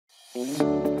This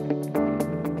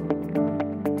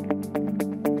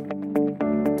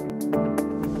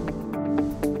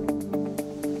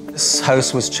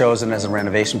house was chosen as a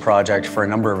renovation project for a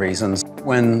number of reasons.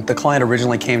 When the client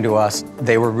originally came to us,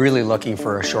 they were really looking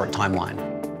for a short timeline.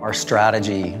 Our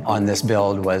strategy on this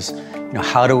build was,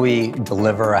 how do we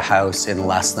deliver a house in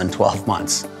less than 12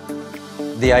 months?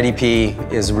 The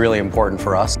IDP is really important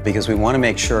for us because we want to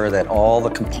make sure that all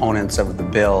the components of the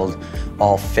build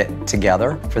all fit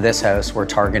together. For this house, we're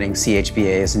targeting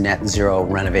CHBA's Net Zero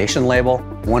Renovation label.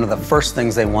 One of the first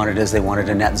things they wanted is they wanted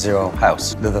a net zero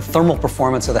house. The thermal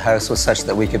performance of the house was such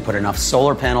that we could put enough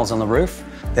solar panels on the roof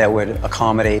that would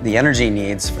accommodate the energy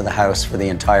needs for the house for the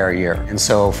entire year. And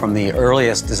so from the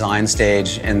earliest design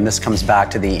stage, and this comes back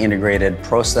to the integrated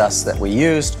process that we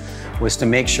used, was to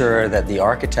make sure that the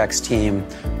architects team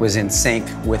was in sync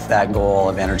with that goal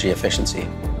of energy efficiency.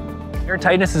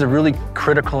 Airtightness is a really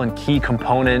critical and key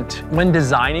component when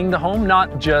designing the home,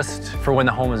 not just for when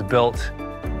the home is built.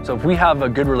 So if we have a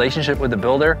good relationship with the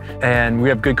builder and we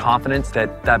have good confidence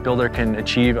that that builder can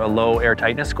achieve a low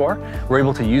airtightness score, we're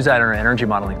able to use that in our energy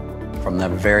modeling. From the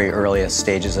very earliest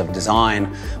stages of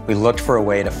design, we looked for a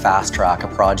way to fast track a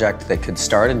project that could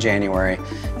start in January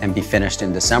and be finished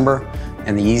in December.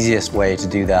 And the easiest way to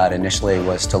do that initially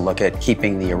was to look at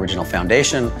keeping the original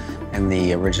foundation and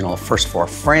the original first floor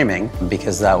framing,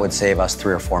 because that would save us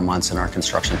 3 or 4 months in our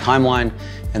construction timeline.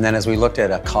 And then as we looked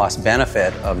at a cost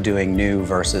benefit of doing new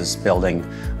versus building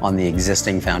on the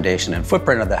existing foundation and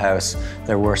footprint of the house,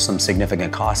 there were some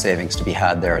significant cost savings to be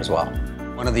had there as well.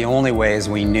 One of the only ways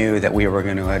we knew that we were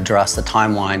going to address the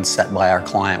timeline set by our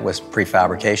client was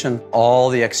prefabrication. All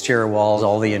the exterior walls,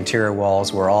 all the interior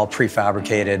walls were all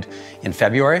prefabricated in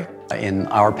February in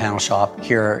our panel shop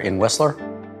here in Whistler.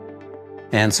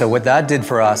 And so what that did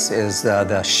for us is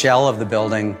the shell of the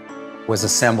building was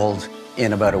assembled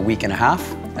in about a week and a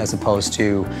half, as opposed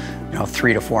to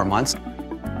 3 to 4 months.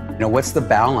 What's the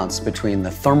balance between the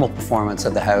thermal performance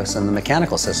of the house and the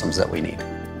mechanical systems that we need?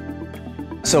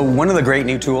 So one of the great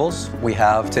new tools we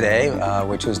have today,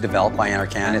 which was developed by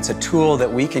Enercan, it's a tool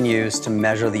that we can use to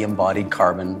measure the embodied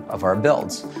carbon of our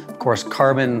builds. Of course,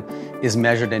 carbon is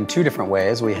measured in 2 different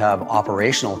ways. We have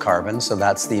operational carbon, so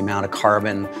that's the amount of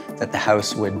carbon that the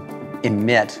house would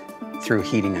emit through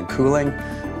heating and cooling.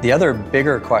 The other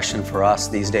bigger question for us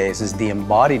these days is the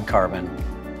embodied carbon.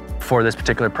 For this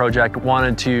particular project,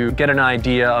 wanted to get an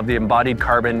idea of the embodied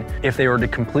carbon if they were to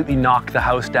completely knock the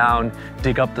house down,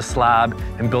 dig up the slab,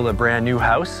 and build a brand new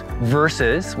house,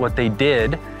 versus what they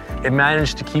did. It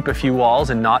managed to keep a few walls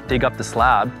and not dig up the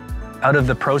slab. Out of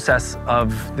the process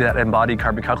of that embodied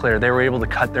carbon calculator, they were able to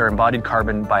cut their embodied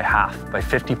carbon by half, by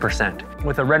 50%.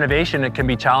 With a renovation, it can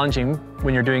be challenging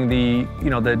when you're doing the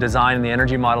design and the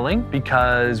energy modeling,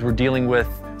 because we're dealing with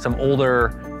some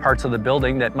older parts of the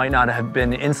building that might not have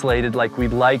been insulated like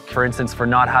we'd like, for instance, for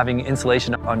not having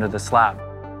insulation under the slab.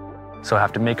 So I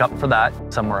have to make up for that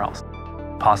somewhere else.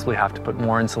 Possibly have to put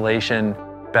more insulation,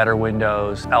 better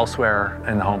windows elsewhere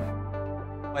in the home.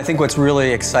 I think what's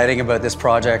really exciting about this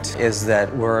project is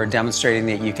that we're demonstrating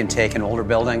that you can take an older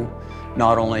building.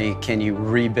 Not only can you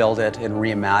rebuild it and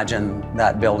reimagine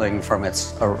that building from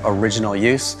its original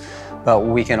use, but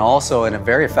we can also, in a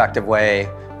very effective way,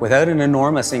 without an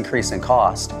enormous increase in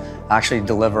cost, actually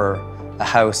deliver a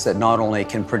house that not only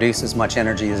can produce as much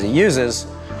energy as it uses,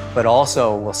 but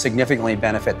also will significantly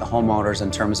benefit the homeowners in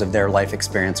terms of their life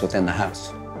experience within the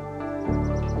house.